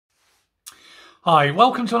Hi,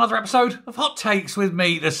 welcome to another episode of Hot Takes with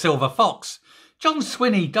me, the Silver Fox. John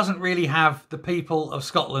Swinney doesn't really have the people of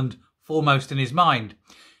Scotland foremost in his mind.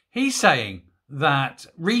 He's saying that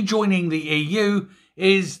rejoining the EU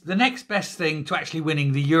is the next best thing to actually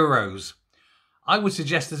winning the Euros. I would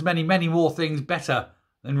suggest there's many more things better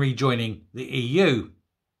than rejoining the EU.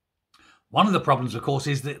 One of the problems, of course,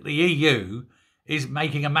 is that the EU is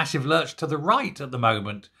making a massive lurch to the right at the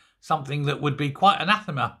moment, something that would be quite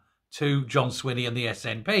anathema to John Swinney and the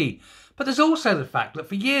SNP. But there's also the fact that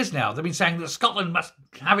for years now they've been saying that Scotland must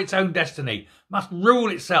have its own destiny, must rule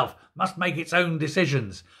itself, must make its own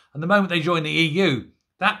decisions. And the moment they join the EU,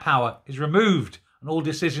 that power is removed and all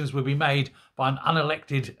decisions will be made by an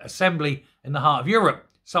unelected assembly in the heart of Europe,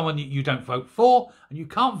 someone you don't vote for and you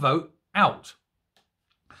can't vote out.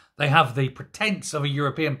 They have the pretense of a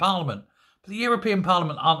European Parliament, but the European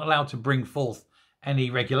Parliament aren't allowed to bring forth any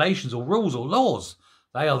regulations or rules or laws.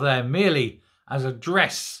 They are there merely as a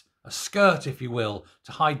dress, a skirt, if you will,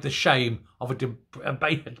 to hide the shame of a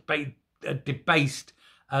debased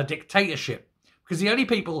dictatorship. Because the only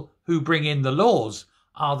people who bring in the laws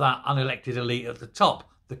are that unelected elite at the top,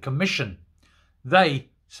 the Commission. They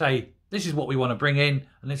say, this is what we want to bring in,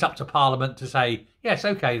 and it's up to Parliament to say, yes,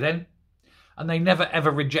 okay then. And they never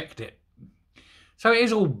ever reject it. So it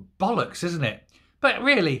is all bollocks, isn't it? But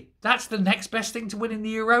really, that's the next best thing to winning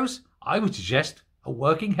the Euros? I would suggest a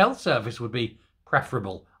working health service would be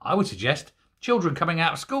preferable. I would suggest children coming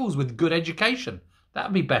out of schools with good education. That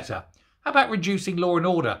would be better. How about reducing law and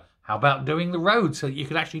order? How about doing the roads so that you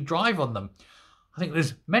can actually drive on them? I think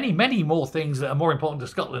there's many more things that are more important to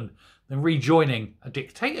Scotland than rejoining a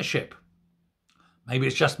dictatorship. Maybe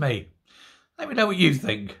it's just me. Let me know what you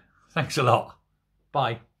think. Thanks a lot.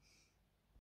 Bye.